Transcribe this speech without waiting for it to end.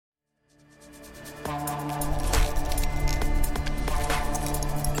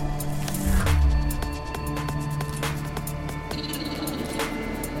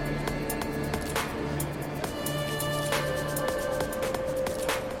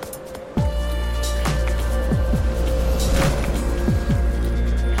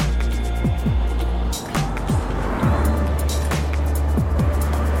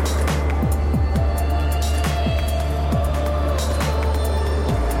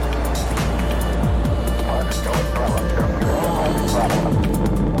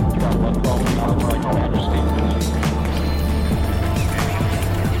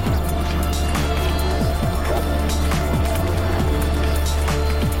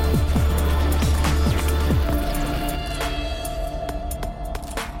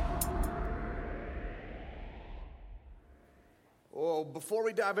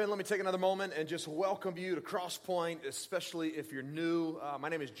we dive in, let me take another moment and just welcome you to Crosspoint, especially if you're new. My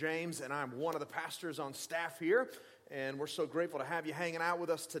name is James, and I'm one of the pastors on staff here, and we're so grateful to have you hanging out with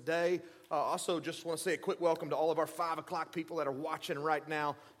us today. Also, just want to say a quick welcome to all of our 5 o'clock people that are watching right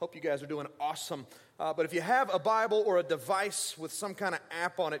now. Hope you guys are doing awesome. But if you have a Bible or a device with some kind of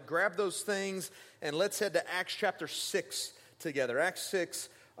app on it, grab those things, and let's head to Acts chapter 6 together. Acts 6,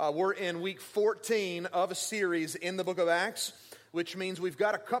 we're in week 14 of a series in the book of Acts, which means we've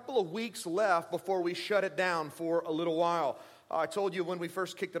got a couple of weeks left before we shut it down for a little while. I told you when we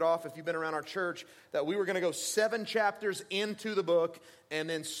first kicked it off, if you've been around our church, that we were going to go 7 chapters into the book and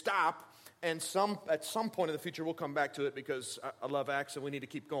then stop. And at some point in the future, we'll come back to it because I love Acts and we need to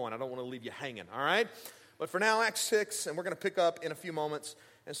keep going. I don't want to leave you hanging, all right? But for now, Acts 6, and we're going to pick up in a few moments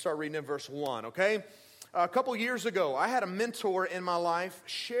and start reading in verse 1, okay? A couple years ago, I had a mentor in my life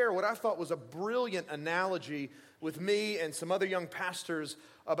share what I thought was a brilliant analogy with me and some other young pastors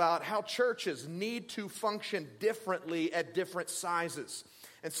about how churches need to function differently at different sizes.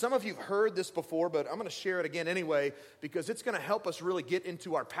 And some of you have heard this before, but I'm going to share it again anyway because it's going to help us really get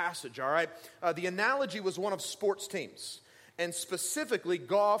into our passage, all right? The analogy was one of sports teams, and specifically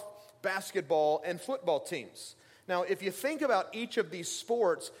golf, basketball, and football teams. Now, if you think about each of these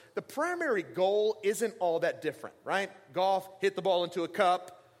sports, the primary goal isn't all that different, right? Golf, hit the ball into a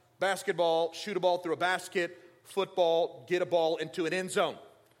cup. Basketball, shoot a ball through a basket. Football, get a ball into an end zone.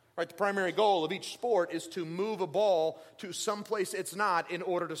 Right? The primary goal of each sport is to move a ball to someplace it's not in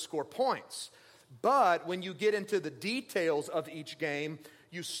order to score points. But when you get into the details of each game,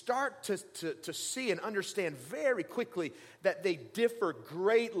 you start to see and understand very quickly that they differ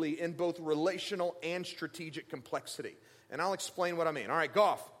greatly in both relational and strategic complexity. And I'll explain what I mean. All right,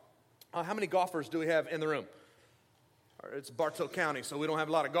 golf. How many golfers do we have in the room? It's Bartow County, so we don't have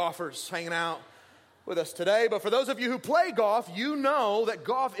a lot of golfers hanging out with us today. But for those of you who play golf, you know that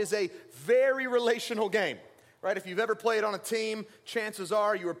golf is a very relational game. Right? If you've ever played on a team, chances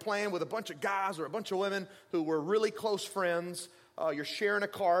are you were playing with a bunch of guys or a bunch of women who were really close friends. You're sharing a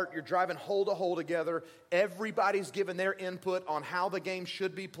cart. You're driving hole to hole together. Everybody's giving their input on how the game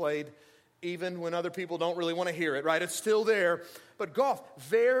should be played, even when other people don't really want to hear it, right? It's still there. But golf,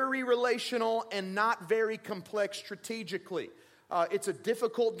 very relational and not very complex strategically. It's a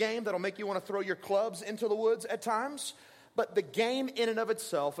difficult game that'll make you want to throw your clubs into the woods at times. But the game in and of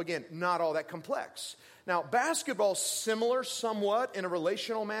itself, again, not all that complex. Now, basketball's similar somewhat in a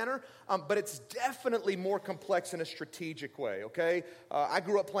relational manner, but it's definitely more complex in a strategic way, okay? I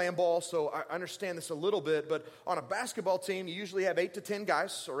grew up playing ball, so I understand this a little bit, but on a basketball team, you usually have 8 to 10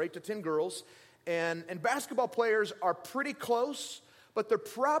 guys or 8 to 10 girls, and basketball players are pretty close, but they're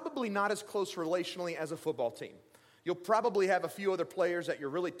probably not as close relationally as a football team. You'll probably have a few other players that you're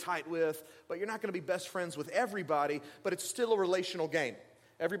really tight with, but you're not going to be best friends with everybody, but it's still a relational game.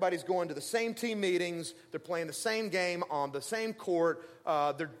 Everybody's going to the same team meetings. They're playing the same game on the same court.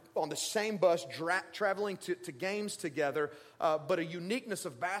 They're on the same bus, traveling to games together. But a uniqueness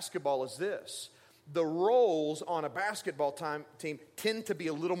of basketball is this. The roles on a basketball team tend to be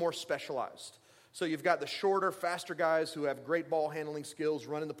a little more specialized. So you've got the shorter, faster guys who have great ball handling skills,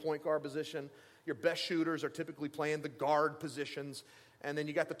 running the point guard position. Your best shooters are typically playing the guard positions. And then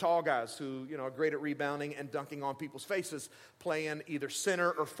you got the tall guys who, are great at rebounding and dunking on people's faces, playing either center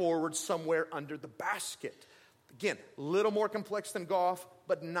or forward somewhere under the basket. Again, a little more complex than golf,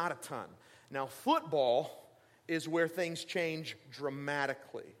 but not a ton. Now, football is where things change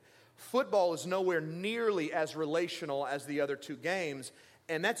dramatically. Football is nowhere nearly as relational as the other two games,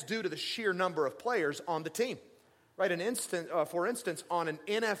 and that's due to the sheer number of players on the team. Right, for instance, on an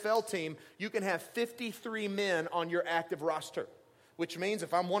NFL team, you can have 53 men on your active roster, which means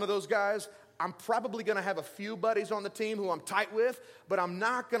if I'm one of those guys, I'm probably going to have a few buddies on the team who I'm tight with, but I'm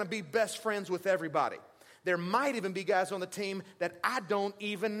not going to be best friends with everybody. There might even be guys on the team that I don't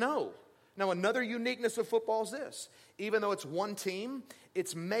even know. Now, another uniqueness of football is this. Even though it's one team,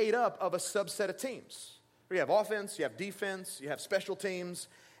 it's made up of a subset of teams. You have offense, you have defense, you have special teams.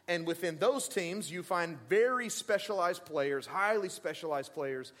 And within those teams, you find very specialized players, highly specialized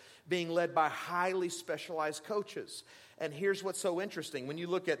players, being led by highly specialized coaches. And here's what's so interesting. When you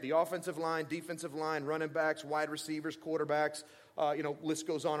look at the offensive line, defensive line, running backs, wide receivers, quarterbacks, list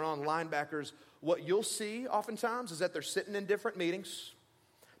goes on and on, linebackers, what you'll see oftentimes is that they're sitting in different meetings.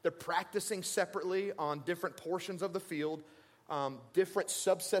 They're practicing separately on different portions of the field. Different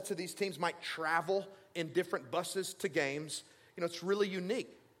subsets of these teams might travel in different buses to games. It's really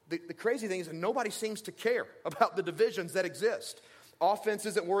unique. The crazy thing is that nobody seems to care about the divisions that exist. Offense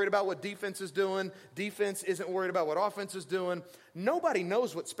isn't worried about what defense is doing. Defense isn't worried about what offense is doing. Nobody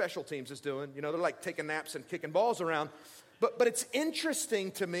knows what special teams is doing. They're like taking naps and kicking balls around. But it's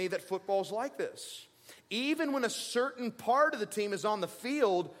interesting to me that football's like this. Even when a certain part of the team is on the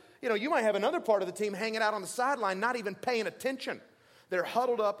field, you might have another part of the team hanging out on the sideline, not even paying attention. They're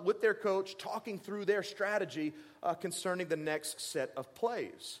huddled up with their coach, talking through their strategy concerning the next set of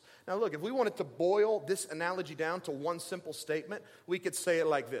plays. Now look, if we wanted to boil this analogy down to one simple statement, we could say it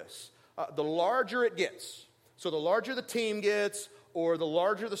like this. The larger it gets, so the larger the team gets, or the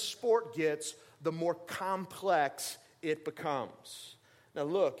larger the sport gets, the more complex it becomes. Now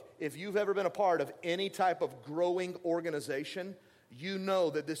look, if you've ever been a part of any type of growing organization, you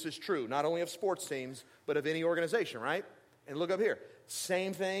know that this is true, not only of sports teams, but of any organization, right? And look up here.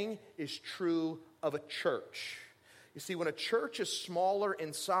 Same thing is true of a church. You see, when a church is smaller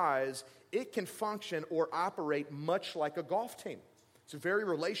in size, it can function or operate much like a golf team. It's very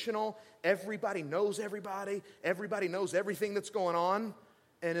relational. Everybody knows everybody. Everybody knows everything that's going on.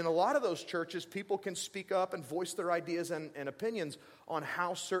 And in a lot of those churches, people can speak up and voice their ideas and opinions on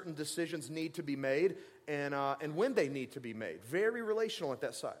how certain decisions need to be made and when they need to be made. Very relational at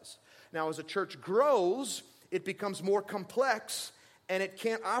that size. Now, as a church grows, it becomes more complex, and it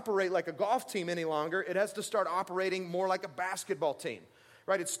can't operate like a golf team any longer. It has to start operating more like a basketball team,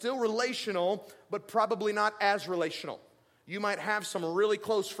 right? It's still relational, but probably not as relational. You might have some really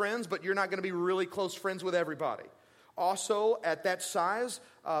close friends, but you're not going to be really close friends with everybody. Also, at that size,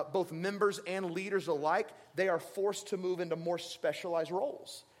 both members and leaders alike, they are forced to move into more specialized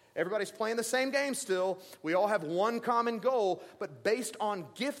roles. Everybody's playing the same game still. We all have one common goal, but based on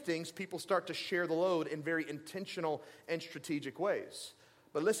giftings, people start to share the load in very intentional and strategic ways.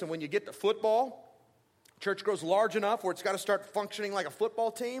 But listen, when you get to football, church grows large enough where it's got to start functioning like a football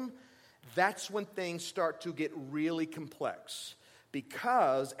team. That's when things start to get really complex,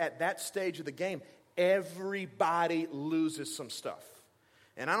 because at that stage of the game, everybody loses some stuff.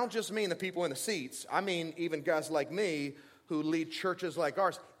 And I don't just mean the people in the seats. I mean even guys like me who lead churches like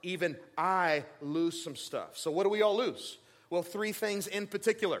ours. Even I lose some stuff. So what do we all lose? Well, 3 things in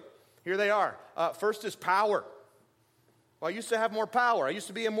particular. Here they are. First is power. Well, I used to have more power. I used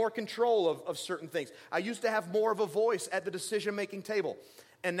to be in more control of certain things. I used to have more of a voice at the decision-making table.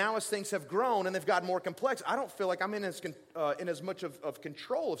 And now as things have grown and they've gotten more complex, I don't feel like I'm in as much of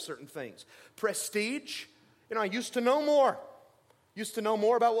control of certain things. Prestige, I used to know more. Used to know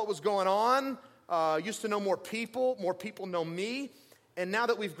more about what was going on. Used to know more people know me. And now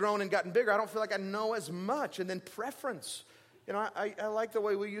that we've grown and gotten bigger, I don't feel like I know as much. And then preference. I like the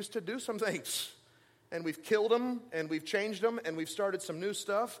way we used to do some things. And we've killed them, and we've changed them, and we've started some new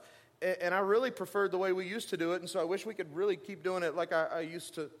stuff. And I really preferred the way we used to do it, and so I wish we could really keep doing it like I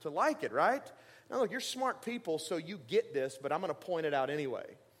used to like it, right? Now look, you're smart people, so you get this, but I'm going to point it out anyway.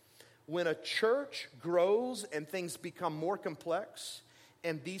 When a church grows and things become more complex,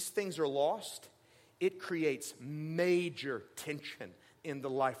 and these things are lost, it creates major tension in the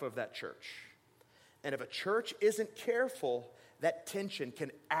life of that church. And if a church isn't careful, that tension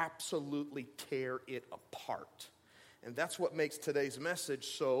can absolutely tear it apart. And that's what makes today's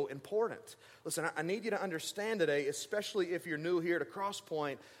message so important. Listen, I need you to understand today, especially if you're new here to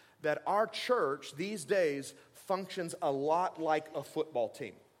Crosspoint, that our church these days functions a lot like a football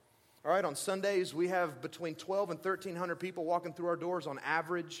team. All right, on Sundays, we have between 12 and 1,300 people walking through our doors on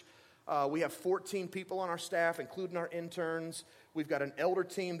average. We have 14 people on our staff, including our interns. We've got an elder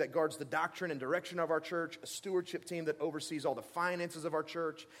team that guards the doctrine and direction of our church, a stewardship team that oversees all the finances of our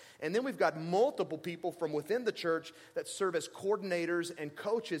church, and then we've got multiple people from within the church that serve as coordinators and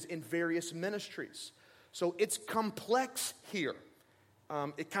coaches in various ministries. So it's complex here.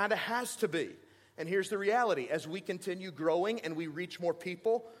 It kind of has to be. And here's the reality. As we continue growing and we reach more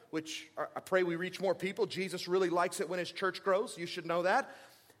people, which I pray we reach more people. Jesus really likes it when his church grows. You should know that.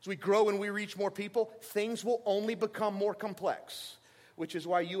 As we grow and we reach more people, things will only become more complex, which is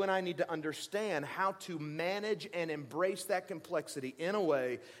why you and I need to understand how to manage and embrace that complexity in a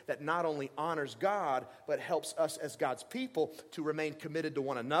way that not only honors God, but helps us as God's people to remain committed to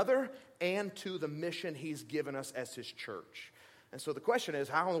one another and to the mission he's given us as his church. And so the question is,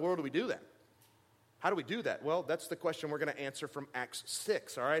 how in the world do we do that? How do we do that? Well, that's the question we're going to answer from Acts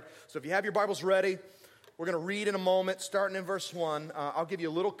 6, all right? So if you have your Bibles ready, we're going to read in a moment, starting in verse 1. I'll give you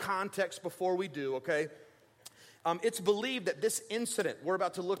a little context before we do, okay? It's believed that this incident we're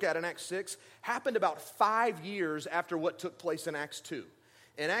about to look at in Acts 6 happened about 5 years after what took place in Acts 2.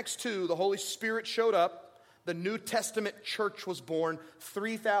 In Acts 2, the Holy Spirit showed up. The New Testament church was born.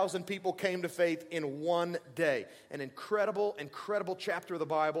 3,000 people came to faith in one day. An incredible, incredible chapter of the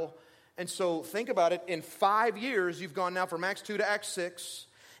Bible. And so think about it. In 5 years, you've gone now from Acts 2 to Acts 6.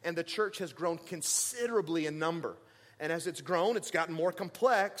 And the church has grown considerably in number. And as it's grown, it's gotten more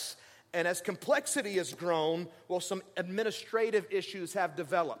complex. And as complexity has grown, well, some administrative issues have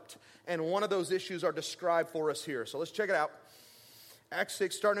developed. And one of those issues are described for us here. So let's check it out. Acts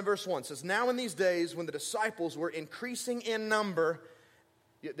 6, starting in verse 1, says, "Now in these days when the disciples were increasing in number,"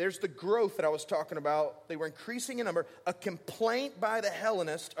 there's the growth that I was talking about. They were increasing in number. "A complaint by the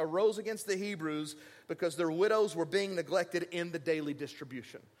Hellenists arose against the Hebrews because their widows were being neglected in the daily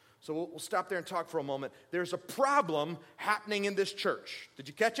distribution." So we'll stop there and talk for a moment. There's a problem happening in this church. Did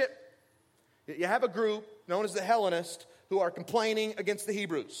you catch it? You have a group known as the Hellenists who are complaining against the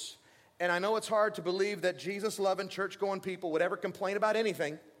Hebrews. And I know it's hard to believe that Jesus-loving, church-going people would ever complain about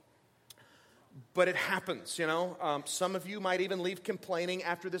anything. But it happens, you know. Some of you might even leave complaining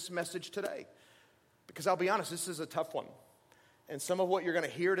after this message today. Because I'll be honest, this is a tough one. And some of what you're going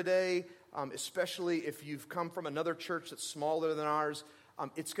to hear today, especially if you've come from another church that's smaller than ours,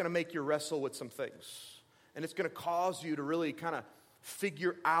 it's going to make you wrestle with some things. And it's going to cause you to really kind of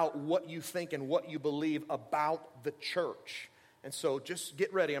figure out what you think and what you believe about the church. And so just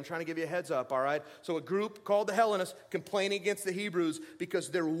get ready. I'm trying to give you a heads up, all right? So a group called the Hellenists complaining against the Hebrews because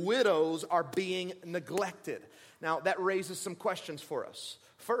their widows are being neglected. Now, that raises some questions for us.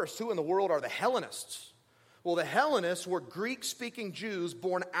 First, who in the world are the Hellenists? Well, the Hellenists were Greek-speaking Jews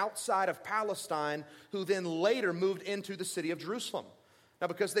born outside of Palestine who then later moved into the city of Jerusalem. Now,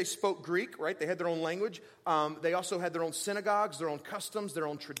 because they spoke Greek, right, they had their own language, they also had their own synagogues, their own customs, their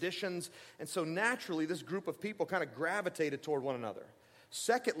own traditions, and so naturally this group of people kind of gravitated toward one another.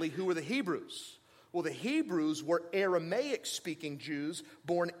 Secondly, who were the Hebrews? Well, the Hebrews were Aramaic-speaking Jews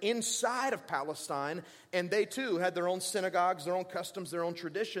born inside of Palestine, and they too had their own synagogues, their own customs, their own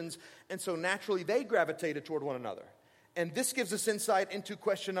traditions, and so naturally they gravitated toward one another. And this gives us insight into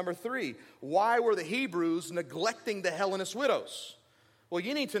question number 3. Why were the Hebrews neglecting the Hellenist widows? Well,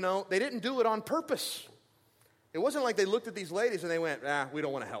 you need to know they didn't do it on purpose. It wasn't like they looked at these ladies and they went, we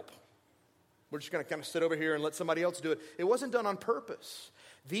don't want to help. We're just going to kind of sit over here and let somebody else do it. It wasn't done on purpose.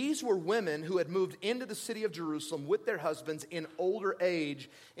 These were women who had moved into the city of Jerusalem with their husbands in older age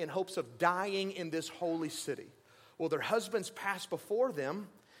in hopes of dying in this holy city. Well, their husbands passed before them,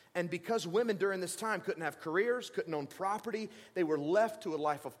 and because women during this time couldn't have careers, couldn't own property, they were left to a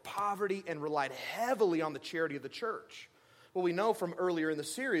life of poverty and relied heavily on the charity of the church. Well, we know from earlier in the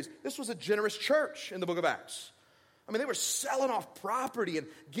series, this was a generous church in the book of Acts. I mean, they were selling off property and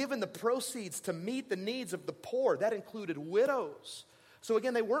giving the proceeds to meet the needs of the poor. That included widows. So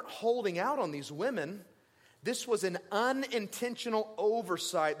again, they weren't holding out on these women. This was an unintentional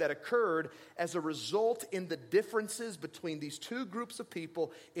oversight that occurred as a result in the differences between these two groups of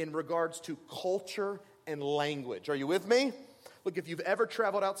people in regards to culture and language. Are you with me? Look, if you've ever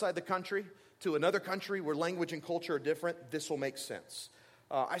traveled outside the country, to another country where language and culture are different, this will make sense.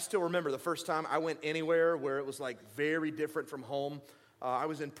 I still remember the first time I went anywhere where it was like very different from home. I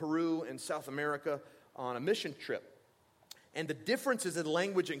was in Peru in South America on a mission trip. And the differences in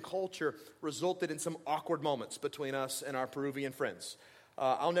language and culture resulted in some awkward moments between us and our Peruvian friends.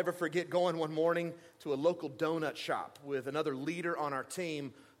 I'll never forget going one morning to a local donut shop with another leader on our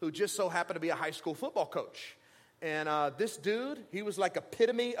team who just so happened to be a high school football coach. And this dude, he was like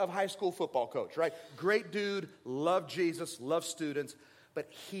epitome of high school football coach, right? Great dude, loved Jesus, loved students, but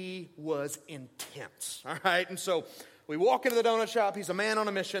he was intense, all right? And so we walk into the donut shop. He's a man on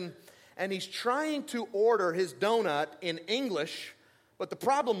a mission, and he's trying to order his donut in English, but the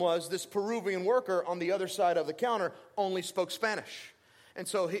problem was this Peruvian worker on the other side of the counter only spoke Spanish. And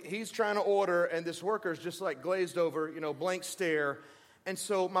so he's trying to order, and this worker's just like glazed over, blank stare. And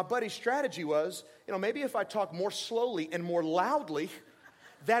so my buddy's strategy was, maybe if I talk more slowly and more loudly,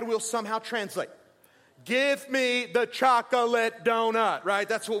 that will somehow translate. Give me the chocolate donut, right?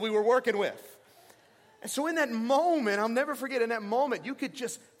 That's what we were working with. And so in that moment, I'll never forget, in that moment, you could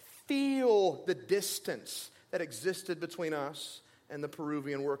just feel the distance that existed between us and the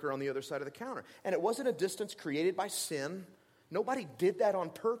Peruvian worker on the other side of the counter. And it wasn't a distance created by sin. Nobody did that on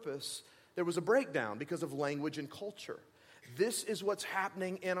purpose. There was a breakdown because of language and culture. This is what's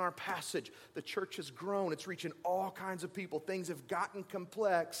happening in our passage. The church has grown. It's reaching all kinds of people. Things have gotten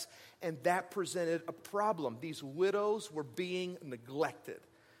complex, and that presented a problem. These widows were being neglected.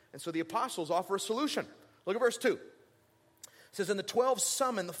 And so the apostles offer a solution. Look at verse 2. It says, "And the 12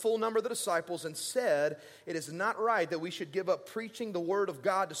 summoned the full number of the disciples and said, 'It is not right that we should give up preaching the word of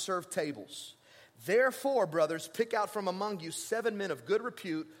God to serve tables. Therefore, brothers, pick out from among you 7 men of good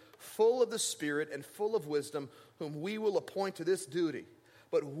repute, full of the Spirit and full of wisdom, whom we will appoint to this duty.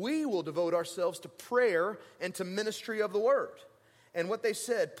 But we will devote ourselves to prayer and to ministry of the word.' And what they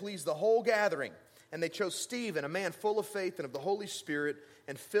said pleased the whole gathering. And they chose Stephen, a man full of faith and of the Holy Spirit,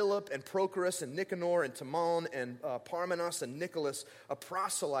 and Philip and Prochorus and Nicanor and Timon and Parmenas and Nicholas, a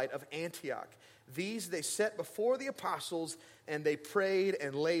proselyte of Antioch. These they set before the apostles, and they prayed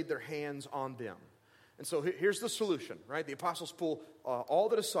and laid their hands on them. And so here's the solution, right? The apostles pull all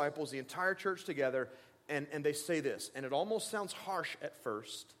the disciples, the entire church together, and they say this. And it almost sounds harsh at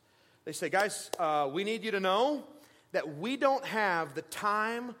first. They say, guys, we need you to know that we don't have the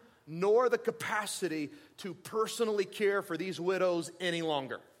time nor the capacity to personally care for these widows any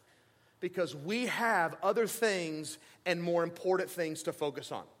longer, because we have other things and more important things to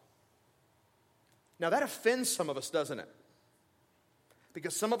focus on. Now that offends some of us, doesn't it?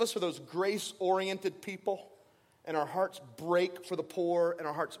 Because some of us are those grace-oriented people, and our hearts break for the poor, and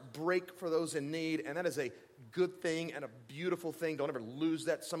our hearts break for those in need, and that is a good thing and a beautiful thing. Don't ever lose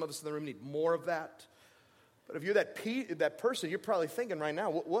that. Some of us in the room need more of that. But if you're that person, you're probably thinking right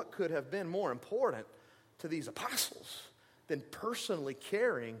now, what could have been more important to these apostles than personally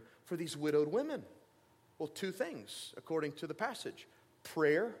caring for these widowed women? Well, two things, according to the passage: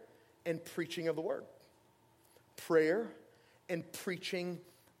 prayer and preaching of the word. Prayer and preaching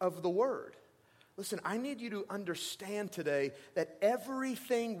of the word. Listen, I need you to understand today that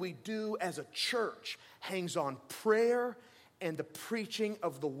everything we do as a church hangs on prayer and the preaching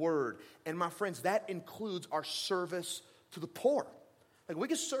of the word. And my friends, that includes our service to the poor. Like, we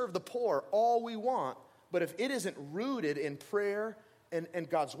can serve the poor all we want, but if it isn't rooted in prayer and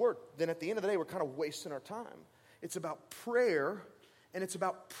God's word, then at the end of the day, we're kind of wasting our time. It's about prayer and it's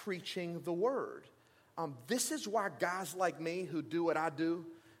about preaching the word. This is why guys like me who do what I do,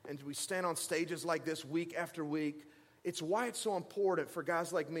 and we stand on stages like this week after week, it's why it's so important for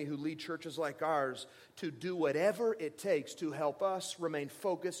guys like me who lead churches like ours to do whatever it takes to help us remain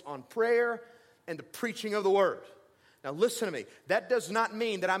focused on prayer and the preaching of the word. Now listen to me. That does not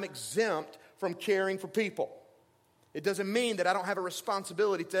mean that I'm exempt from caring for people. It doesn't mean that I don't have a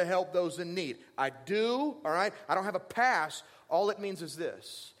responsibility to help those in need. I do, all right? I don't have a pass. All it means is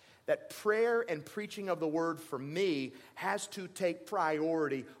this: that prayer and preaching of the word for me has to take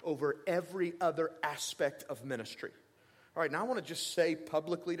priority over every other aspect of ministry. All right, now I want to just say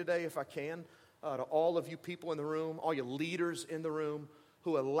publicly today, if I can, to all of you people in the room, all you leaders in the room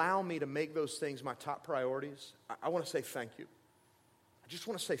who allow me to make those things my top priorities, I want to say thank you. I just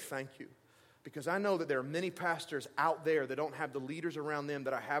want to say thank you, because I know that there are many pastors out there that don't have the leaders around them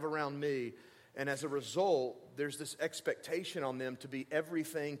that I have around me. And as a result, there's this expectation on them to be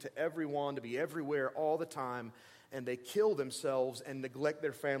everything to everyone, to be everywhere all the time, and they kill themselves and neglect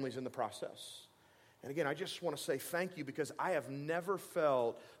their families in the process. And again, I just want to say thank you, because I have never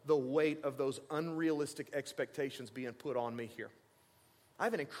felt the weight of those unrealistic expectations being put on me here. I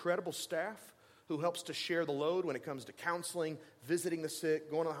have an incredible staff who helps to share the load when it comes to counseling, visiting the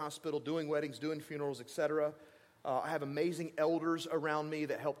sick, going to the hospital, doing weddings, doing funerals, etc. I have amazing elders around me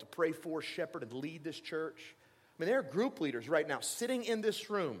that help to pray for, shepherd, and lead this church. I mean, there are group leaders right now sitting in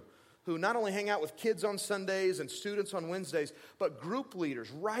this room who not only hang out with kids on Sundays and students on Wednesdays, but group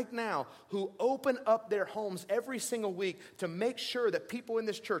leaders right now who open up their homes every single week to make sure that people in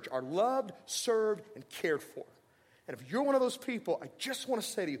this church are loved, served, and cared for. And if you're one of those people, I just want to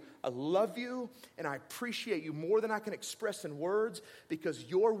say to you, I love you and I appreciate you more than I can express in words, because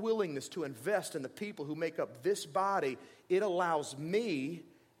your willingness to invest in the people who make up this body, it allows me,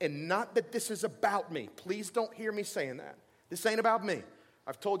 and not that this is about me. Please don't hear me saying that. This ain't about me.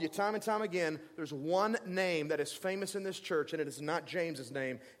 I've told you time and time again, there's one name that is famous in this church, and it is not James's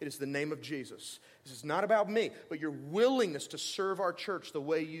name. It is the name of Jesus. This is not about me, but your willingness to serve our church the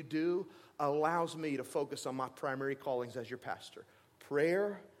way you do allows me to focus on my primary callings as your pastor: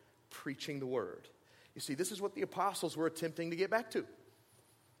 prayer, preaching the word. You see, this is what the apostles were attempting to get back to.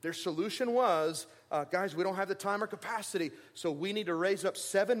 Their solution was, guys, we don't have the time or capacity, so we need to raise up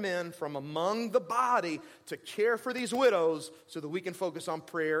 7 men from among the body to care for these widows so that we can focus on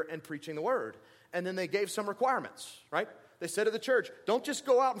prayer and preaching the word. And then they gave some requirements, right? They said to the church, don't just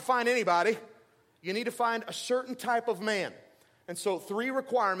go out and find anybody. You need to find a certain type of man. And so 3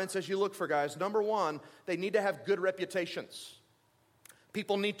 requirements as you look for guys. Number 1, they need to have good reputations.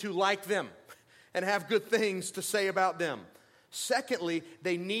 People need to like them and have good things to say about them. Secondly,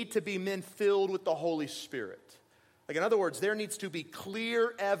 they need to be men filled with the Holy Spirit. Like, in other words, there needs to be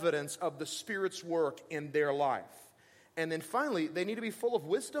clear evidence of the Spirit's work in their life. And then finally, they need to be full of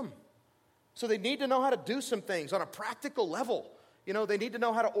wisdom. So they need to know how to do some things on a practical level. You know, they need to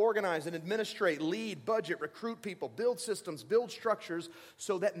know how to organize and administrate, lead, budget, recruit people, build systems, build structures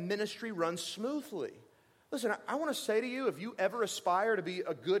so that ministry runs smoothly. Listen, I want to say to you, if you ever aspire to be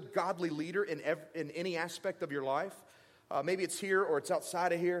a good, godly leader in any aspect of your life, maybe it's here or it's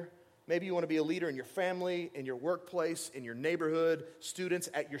outside of here. Maybe you want to be a leader in your family, in your workplace, in your neighborhood, students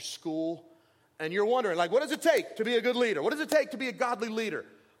at your school. And you're wondering, like, what does it take to be a good leader? What does it take to be a godly leader?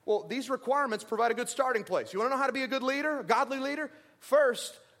 Well, these requirements provide a good starting place. You want to know how to be a good leader, a godly leader?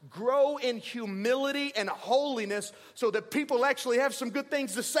 First, grow in humility and holiness so that people actually have some good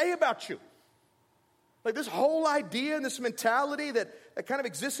things to say about you. Like this whole idea and this mentality that kind of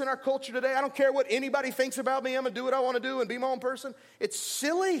exists in our culture today, I don't care what anybody thinks about me, I'm going to do what I want to do and be my own person. It's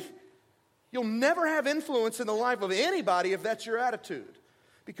silly. You'll never have influence in the life of anybody if that's your attitude.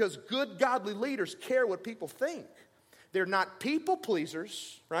 Because good, godly leaders care what people think. They're not people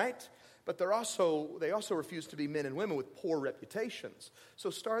pleasers, right? But they also refuse to be men and women with poor reputations. So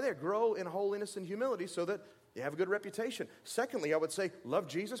start there. Grow in holiness and humility so that you have a good reputation. Secondly, I would say, love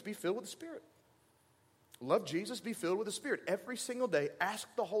Jesus, be filled with the Spirit. Love Jesus, be filled with the Spirit. Every single day, ask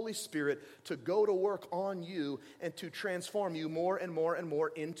the Holy Spirit to go to work on you and to transform you more and more and more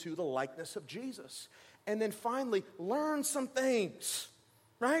into the likeness of Jesus. And then finally, learn some things,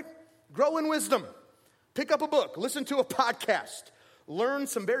 right? Grow in wisdom. Pick up a book. Listen to a podcast. Learn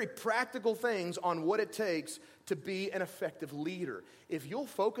some very practical things on what it takes to be an effective leader. If you'll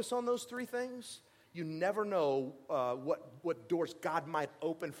focus on those three things, you never know what doors God might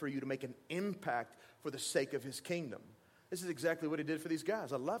open for you to make an impact for the sake of his kingdom. This is exactly what he did for these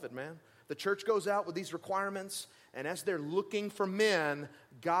guys. I love it, man. The church goes out with these requirements, and as they're looking for men,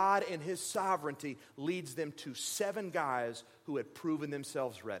 God in his sovereignty leads them to 7 guys who had proven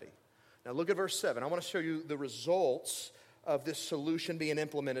themselves ready. Now look at verse 7. I want to show you the results of this solution being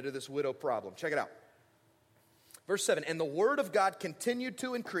implemented to this widow problem. Check it out. Verse 7, and the word of God continued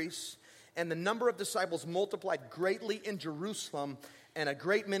to increase, and the number of disciples multiplied greatly in Jerusalem, and a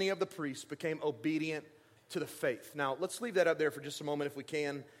great many of the priests became obedient to the faith. Now, let's leave that up there for just a moment if we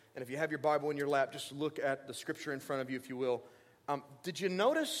can. And if you have your Bible in your lap, just look at the scripture in front of you, if you will. Did you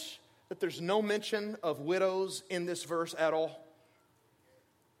notice that there's no mention of widows in this verse at all?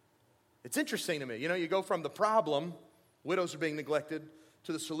 It's interesting to me. You know, you go from the problem, widows are being neglected,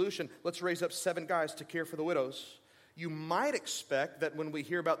 to the solution, let's raise up 7 guys to care for the widows. You might expect that when we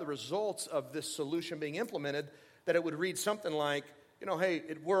hear about the results of this solution being implemented, that it would read something like, you know, hey,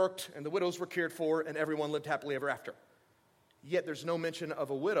 it worked, and the widows were cared for, and everyone lived happily ever after. Yet there's no mention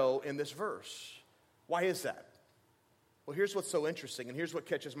of a widow in this verse. Why is that? Well, here's what's so interesting, and here's what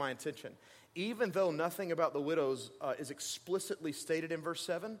catches my attention. Even though nothing about the widows is explicitly stated in verse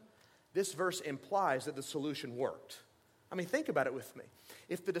 7, this verse implies that the solution worked. I mean, think about it with me.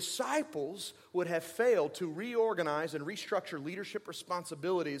 If the disciples would have failed to reorganize and restructure leadership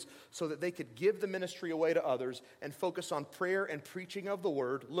responsibilities so that they could give the ministry away to others and focus on prayer and preaching of the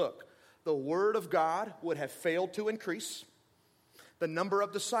word, look, the word of God would have failed to increase. The number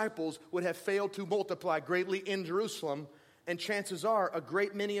of disciples would have failed to multiply greatly in Jerusalem. And chances are a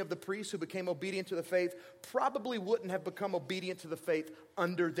great many of the priests who became obedient to the faith probably wouldn't have become obedient to the faith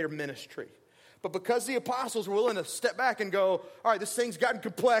under their ministry. But because the apostles were willing to step back and go, all right, this thing's gotten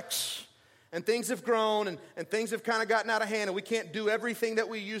complex, and things have grown, and things have kind of gotten out of hand, and we can't do everything that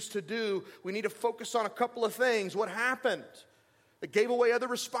we used to do. We need to focus on a couple of things. What happened? They gave away other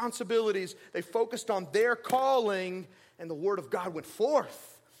responsibilities. They focused on their calling, and the word of God went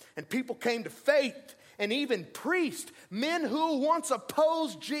forth. And people came to faith, and even priests, men who once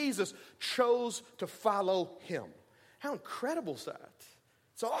opposed Jesus, chose to follow him. How incredible is that?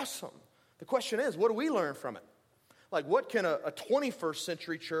 It's awesome. The question is, what do we learn from it? Like, what can a 21st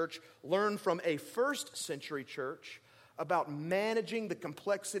century church learn from a first century church about managing the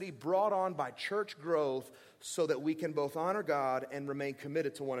complexity brought on by church growth so that we can both honor God and remain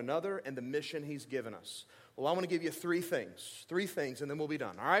committed to one another and the mission he's given us? Well, I want to give you 3 things, and then we'll be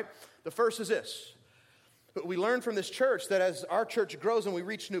done, all right? The first is this. We learn from this church that as our church grows and we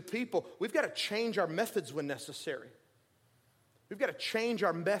reach new people, we've got to change our methods when necessary. We've got to change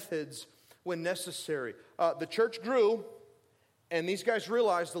our methods when necessary. The church grew, and these guys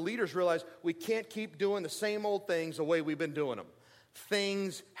realized, the leaders realized, we can't keep doing the same old things the way we've been doing them.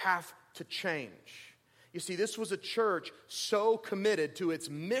 Things have to change. You see, this was a church so committed to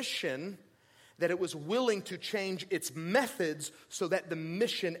its mission that it was willing to change its methods so that the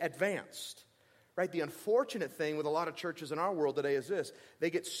mission advanced. Right? The unfortunate thing with a lot of churches in our world today is this.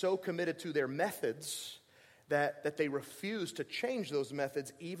 They get so committed to their methods that they refuse to change those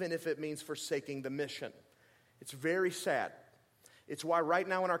methods, even if it means forsaking the mission. It's very sad. It's why right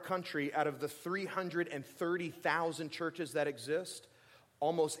now in our country, out of the 330,000 churches that exist,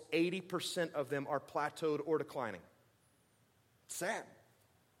 almost 80% of them are plateaued or declining. It's sad.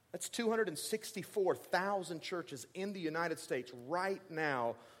 That's 264,000 churches in the United States right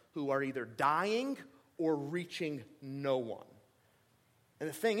now who are either dying or reaching no one. And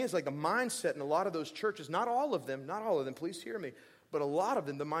the thing is, like the mindset in a lot of those churches, not all of them, please hear me, but a lot of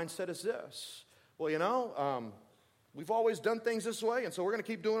them, the mindset is this. Well, we've always done things this way, and so we're going to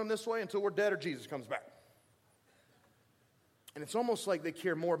keep doing them this way until we're dead or Jesus comes back. And it's almost like they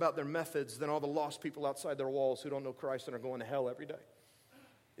care more about their methods than all the lost people outside their walls who don't know Christ and are going to hell every day.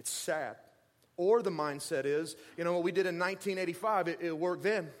 It's sad. Or the mindset is, what we did in 1985, it worked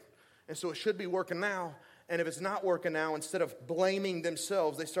then, and so it should be working now. And if it's not working now, instead of blaming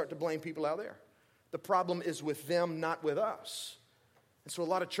themselves, they start to blame people out there. The problem is with them, not with us. And so a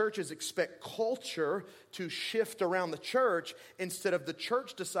lot of churches expect culture to shift around the church instead of the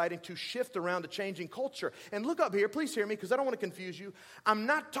church deciding to shift around to changing culture. And look up here, please hear me, because I don't want to confuse you. I'm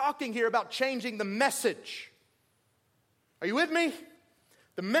not talking here about changing the message. Are you with me?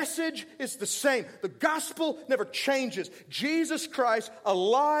 The message is the same. The gospel never changes. Jesus Christ,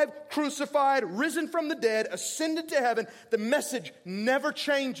 alive, crucified, risen from the dead, ascended to heaven. The message never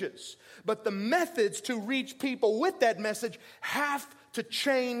changes. But the methods to reach people with that message have to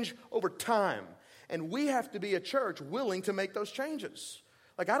change over time. And we have to be a church willing to make those changes.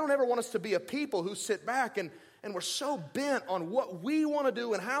 Like, I don't ever want us to be a people who sit back and we're so bent on what we want to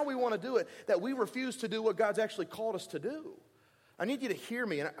do and how we want to do it that we refuse to do what God's actually called us to do. I need you to hear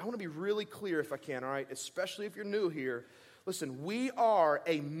me, and I want to be really clear if I can, all right? Especially if you're new here. Listen, we are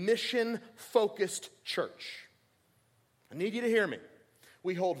a mission-focused church. I need you to hear me.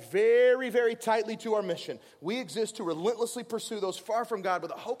 We hold very, very tightly to our mission. We exist to relentlessly pursue those far from God with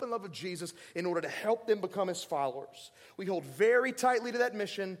the hope and love of Jesus in order to help them become His followers. We hold very tightly to that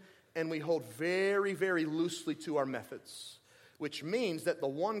mission, and we hold very, very loosely to our methods, which means that the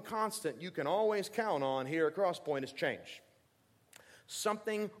one constant you can always count on here at Crosspoint is change.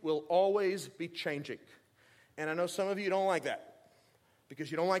 Something will always be changing. And I know some of you don't like that because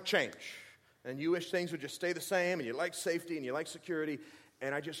you don't like change. And you wish things would just stay the same, and you like safety, and you like security.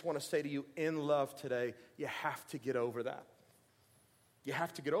 And I just want to say to you in love today, you have to get over that. You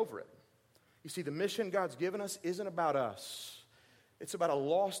have to get over it. You see, the mission God's given us isn't about us. It's about a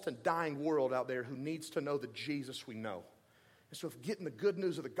lost and dying world out there who needs to know the Jesus we know. And so if getting the good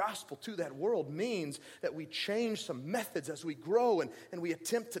news of the gospel to that world means that we change some methods as we grow and we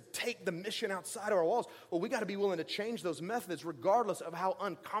attempt to take the mission outside of our walls, well, we got to be willing to change those methods regardless of how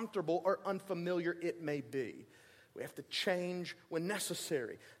uncomfortable or unfamiliar it may be. We have to change when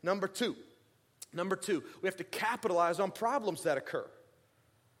necessary. Number two, we have to capitalize on problems that occur.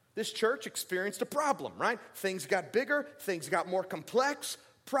 This church experienced a problem, right? Things got bigger, things got more complex,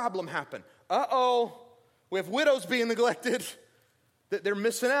 problem happened. We have widows being neglected. They're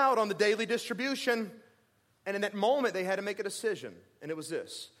missing out on the daily distribution. And in that moment, they had to make a decision. And it was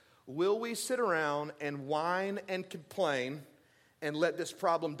this. Will we sit around and whine and complain and let this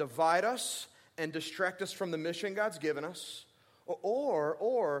problem divide us and distract us from the mission God's given us?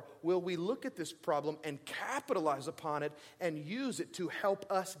 Or will we look at this problem and capitalize upon it and use it to help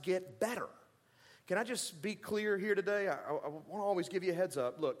us get better? Can I just be clear here today? I want to always give you a heads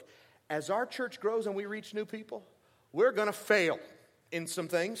up. Look, as our church grows and we reach new people, we're going to fail in some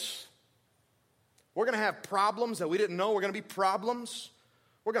things. We're going to have problems that we didn't know were going to be problems.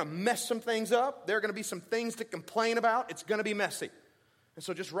 We're going to mess some things up. There are going to be some things to complain about. It's going to be messy. And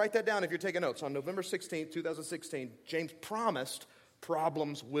so just write that down if you're taking notes. On November 16th, 2016, James promised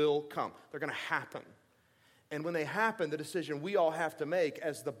problems will come. They're going to happen. And when they happen, the decision we all have to make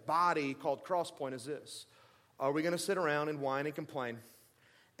as the body called Crosspoint is this. Are we going to sit around and whine and complain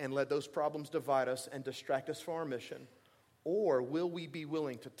and let those problems divide us and distract us from our mission? Or will we be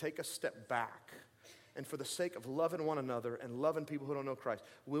willing to take a step back and for the sake of loving one another and loving people who don't know Christ,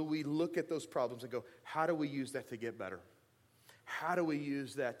 will we look at those problems and go, how do we use that to get better? How do we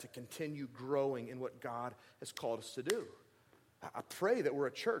use that to continue growing in what God has called us to do? I pray that we're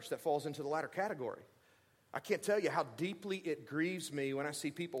a church that falls into the latter category. I can't tell you how deeply it grieves me when I see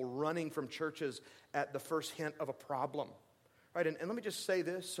people running from churches at the first hint of a problem. Right, and let me just say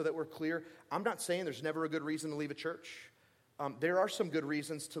this so that we're clear. I'm not saying there's never a good reason to leave a church. There are some good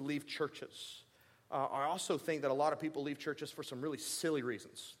reasons to leave churches. I also think that a lot of people leave churches for some really silly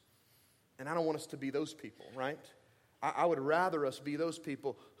reasons. And I don't want us to be those people, right? I would rather us be those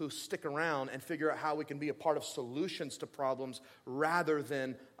people who stick around and figure out how we can be a part of solutions to problems rather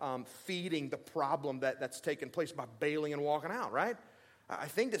than feeding the problem that's taken place by bailing and walking out, right? I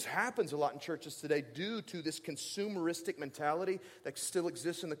think this happens a lot in churches today due to this consumeristic mentality that still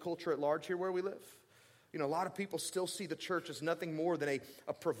exists in the culture at large here where we live. You know, a lot of people still see the church as nothing more than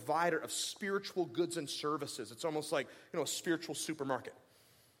a provider of spiritual goods and services. It's almost like, a spiritual supermarket.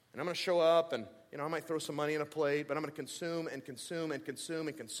 And I'm going to show up and, I might throw some money in a plate, but I'm going to consume and consume and consume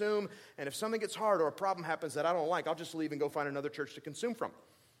and consume. And if something gets hard or a problem happens that I don't like, I'll just leave and go find another church to consume from.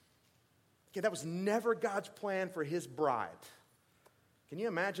 Okay, that was never God's plan for his bride. Can you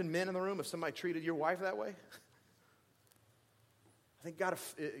imagine men in the room if somebody treated your wife that way? I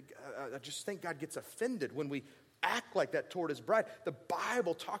just think God gets offended when we act like that toward his bride. The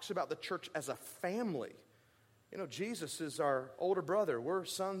Bible talks about the church as a family. Jesus is our older brother. We're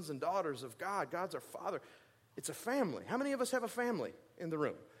sons and daughters of God. God's our father. It's a family. How many of us have a family in the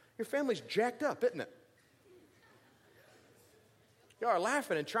room? Your family's jacked up, isn't it? You are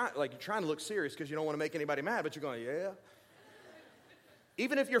laughing and you're trying to look serious because you don't want to make anybody mad, but you're going, yeah.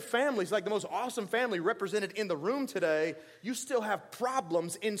 Even if your family's like the most awesome family represented in the room today, you still have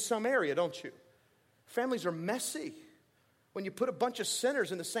problems in some area, don't you? Families are messy. When you put a bunch of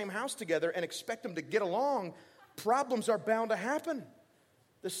sinners in the same house together and expect them to get along, problems are bound to happen.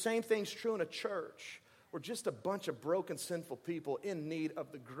 The same thing's true in a church. We're just a bunch of broken, sinful people in need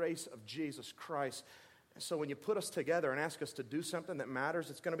of the grace of Jesus Christ. And so when you put us together and ask us to do something that matters,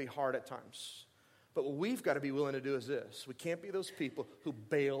 it's going to be hard at times. But what we've got to be willing to do is this. We can't be those people who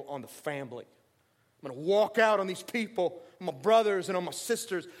bail on the family. I'm going to walk out on these people, on my brothers and on my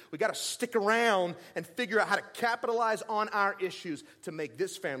sisters. We got to stick around and figure out how to capitalize on our issues to make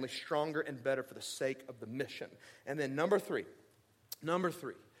this family stronger and better for the sake of the mission. And then number three,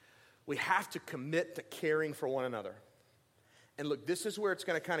 we have to commit to caring for one another. And look, this is where it's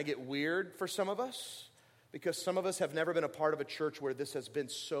going to kind of get weird for some of us, because some of us have never been a part of a church where this has been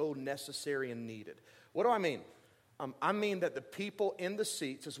so necessary and needed. What do I mean? I mean that the people in the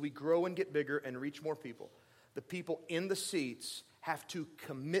seats, as we grow and get bigger and reach more people, the people in the seats have to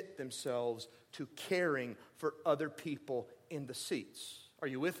commit themselves to caring for other people in the seats. Are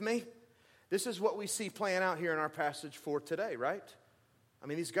you with me? This is what we see playing out here in our passage for today, right? I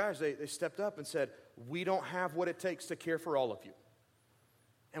mean, these guys, they stepped up and said, we don't have what it takes to care for all of you.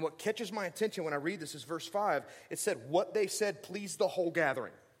 And what catches my attention when I read this is verse 5. It said, what they said pleased the whole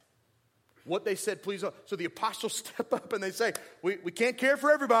gathering. What they said pleased. So the apostles step up and they say, we can't care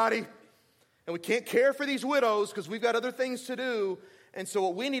for everybody. And we can't care for these widows because we've got other things to do. And so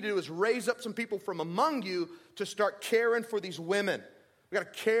what we need to do is raise up some people from among you to start caring for these women. We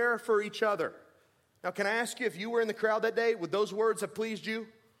got to care for each other. Now, can I ask you, if you were in the crowd that day, would those words have pleased you?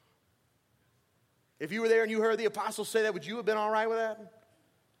 If you were there and you heard the apostles say that, would you have been all right with that?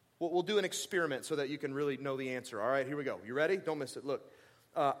 We'll do an experiment so that you can really know the answer. All right, here we go. You ready? Don't miss it. Look,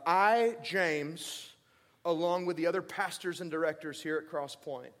 I, James, along with the other pastors and directors here at Cross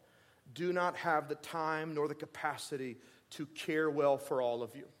Point, do not have the time nor the capacity to care well for all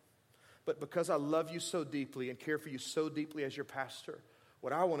of you. But because I love you so deeply and care for you so deeply as your pastor,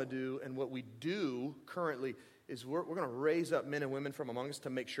 what I want to do and what we do currently is we're going to raise up men and women from among us to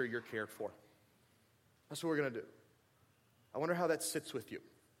make sure you're cared for. That's what we're going to do. I wonder how that sits with you.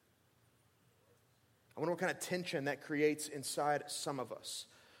 I wonder what kind of tension that creates inside some of us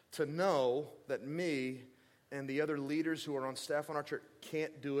to know that me and the other leaders who are on staff on our church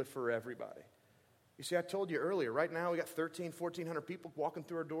can't do it for everybody. You see, I told you earlier, right now we got 1,400 people walking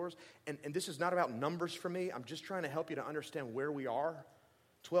through our doors, and this is not about numbers for me. I'm just trying to help you to understand where we are.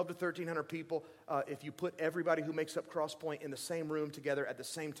 1,200 to 1,300 people. If you put everybody who makes up Cross Point in the same room together at the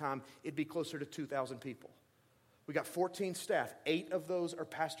same time, it'd be closer to 2,000 people. We got 14 staff. 8 of those are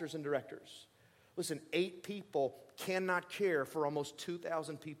pastors and directors. Listen, 8 people cannot care for almost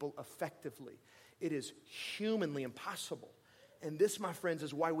 2,000 people effectively. It is humanly impossible. And this, my friends,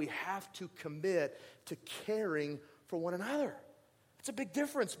 is why we have to commit to caring for one another. It's a big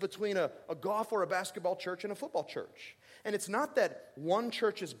difference between a golf or a basketball church and a football church. And it's not that one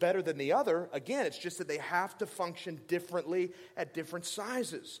church is better than the other. Again, it's just that they have to function differently at different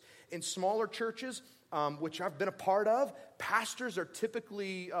sizes. In smaller churches, which I've been a part of, pastors are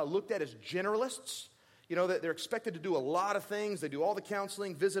typically looked at as generalists. You know, they're expected to do a lot of things. They do all the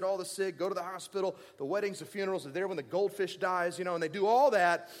counseling, visit all the sick, go to the hospital, the weddings, the funerals. They're there when the goldfish dies, and they do all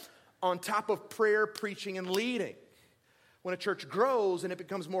that on top of prayer, preaching, and leading. When a church grows and it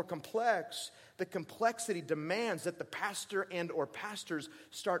becomes more complex, the complexity demands that the pastor and or pastors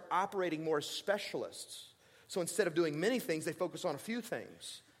start operating more as specialists. So instead of doing many things, they focus on a few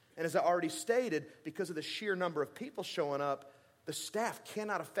things. And as I already stated, because of the sheer number of people showing up, the staff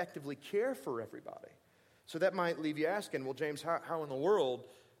cannot effectively care for everybody. So that might leave you asking, well, James, how in the world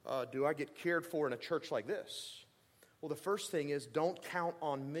do I get cared for in a church like this? Well, the first thing is don't count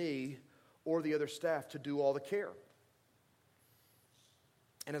on me or the other staff to do all the care.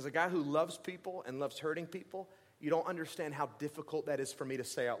 And as a guy who loves people and loves hurting people, you don't understand how difficult that is for me to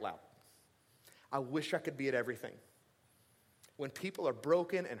say out loud. I wish I could be at everything. When people are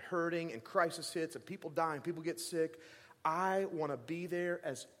broken and hurting and crisis hits and people die and people get sick, I want to be there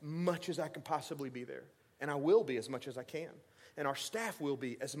as much as I can possibly be there. And I will be as much as I can. And our staff will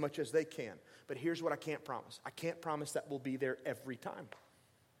be as much as they can. But here's what I can't promise. I can't promise that we'll be there every time.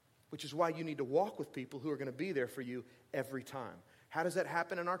 Which is why you need to walk with people who are going to be there for you every time. How does that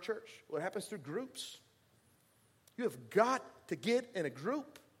happen in our church? Well, it happens through groups. You have got to get in a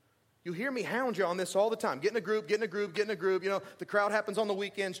group. You hear me hound you on this all the time. Get in a group, get in a group, get in a group. You know, the crowd happens on the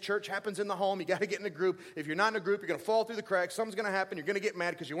weekends. Church happens in the home. You got to get in a group. If you're not in a group, you're going to fall through the cracks. Something's going to happen. You're going to get mad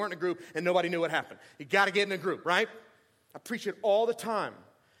because you weren't in a group and nobody knew what happened. You got to get in a group, right? I preach it all the time.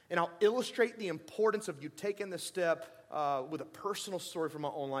 And I'll illustrate the importance of you taking this step with a personal story from my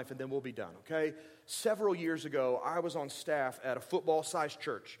own life, and then we'll be done, okay? Several years ago, I was on staff at a football-sized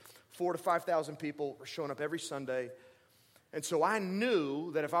church. 4,000 to 5,000 people were showing up every Sunday. And so I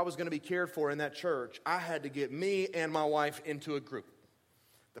knew that if I was going to be cared for in that church, I had to get me and my wife into a group.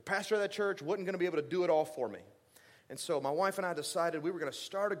 The pastor of that church wasn't going to be able to do it all for me. And so my wife and I decided we were going to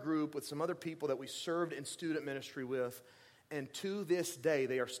start a group with some other people that we served in student ministry with. And to this day,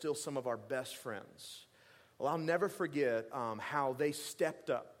 they are still some of our best friends. Well, I'll never forget how they stepped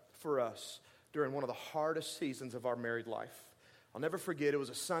up for us during one of the hardest seasons of our married life. I'll never forget, it was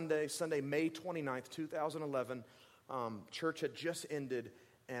a Sunday, May 29th, 2011. Church had just ended,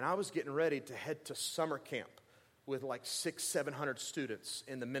 and I was getting ready to head to summer camp with like 600-700 students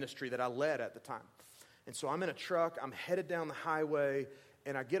in the ministry that I led at the time. And so I'm in a truck, I'm headed down the highway,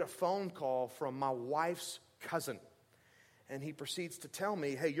 and I get a phone call from my wife's cousin. And he proceeds to tell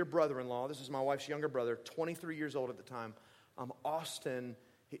me, hey, your brother-in-law, this is my wife's younger brother, 23 years old at the time, Austin,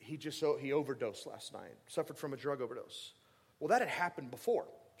 he overdosed last night, suffered from a drug overdose. Well, that had happened before.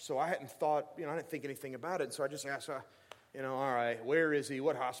 So I hadn't thought, I didn't think anything about it. And so I just asked, all right, where is he?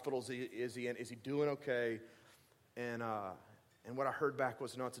 What hospital is he in? Is he doing okay? And what I heard back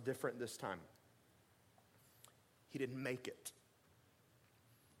was, no, it's different this time. He didn't make it.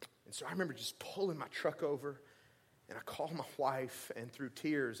 And so I remember just pulling my truck over, and I called my wife, and through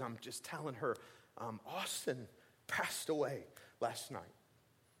tears, I'm just telling her, Austin passed away last night.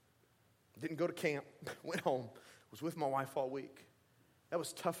 Didn't go to camp, went home, was with my wife all week. That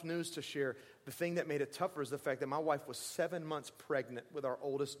was tough news to share. The thing that made it tougher is the fact that my wife was 7 months pregnant with our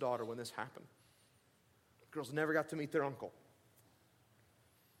oldest daughter when this happened. The girls never got to meet their uncle.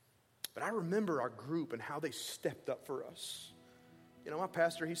 But I remember our group and how they stepped up for us. You know, my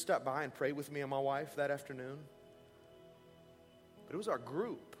pastor, he stopped by and prayed with me and my wife that afternoon. But it was our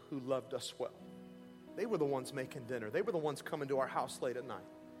group who loved us well. They were the ones making dinner. They were the ones coming to our house late at night.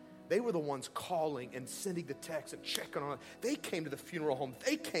 They were the ones calling and sending the texts and checking on it. They came to the funeral home.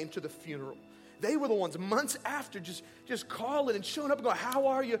 They came to the funeral. They were the ones months after just calling and showing up and going, how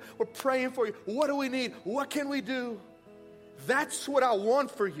are you? We're praying for you. What do we need? What can we do? That's what I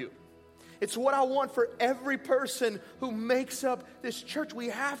want for you. It's what I want for every person who makes up this church. We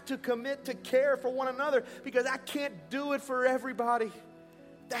have to commit to care for one another because I can't do it for everybody.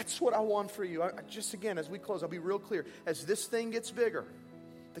 That's what I want for you. Just again, as we close, I'll be real clear. As this thing gets bigger,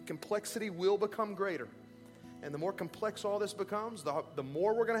 the complexity will become greater. And the more complex all this becomes, the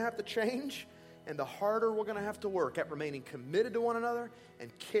more we're going to have to change and the harder we're going to have to work at remaining committed to one another and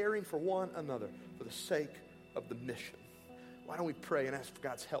caring for one another for the sake of the mission. Why don't we pray and ask for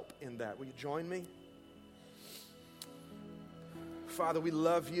God's help in that? Will you join me? Father, we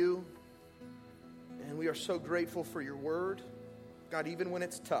love you and we are so grateful for your word. God, even when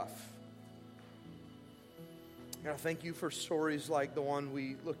it's tough. God, I thank you for stories like the one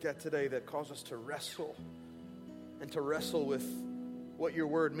we looked at today that cause us to wrestle and to wrestle with what your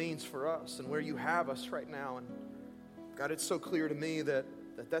word means for us and where you have us right now. And God, it's so clear to me that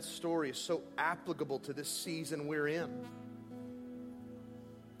story is so applicable to this season we're in.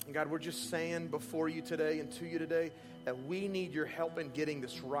 And God, we're just saying before you today and to you today that we need your help in getting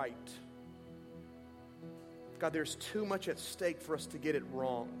this right. God, there's too much at stake for us to get it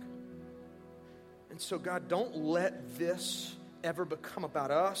wrong. And so, God, don't let this ever become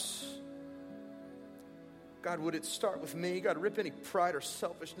about us. God, would it start with me? God, rip any pride or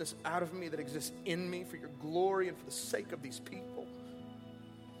selfishness out of me that exists in me for your glory and for the sake of these people.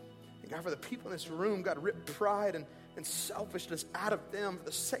 And God, for the people in this room, God, rip pride and selfishness out of them for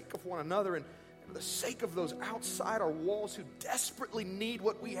the sake of one another and for the sake of those outside our walls who desperately need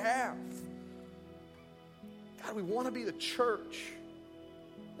what we have. God, we want to be the church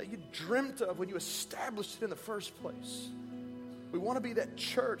that you dreamt of when you established it in the first place. We want to be that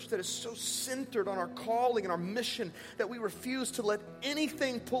church that is so centered on our calling and our mission that we refuse to let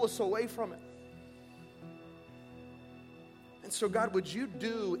anything pull us away from it. And so, God, would you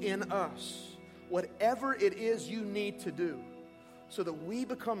do in us whatever it is you need to do so that we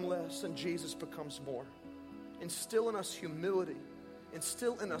become less and Jesus becomes more. Instill in us humility.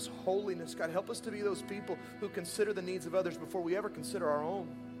 Instill in us holiness. God, help us to be those people who consider the needs of others before we ever consider our own.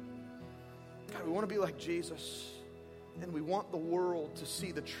 God, we want to be like Jesus. And we want the world to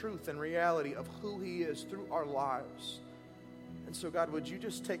see the truth and reality of who He is through our lives. And so, God, would you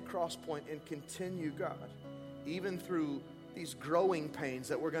just take Crosspoint and continue, God, even through these growing pains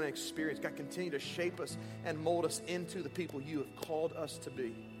that we're going to experience. God, continue to shape us and mold us into the people you have called us to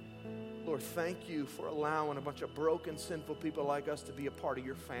be. Lord, thank you for allowing a bunch of broken, sinful people like us to be a part of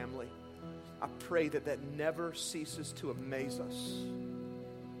your family. I pray that that never ceases to amaze us.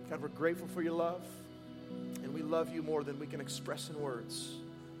 God, we're grateful for your love, and we love you more than we can express in words.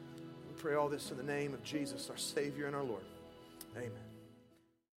 We pray all this in the name of Jesus, our Savior and our Lord. Amen.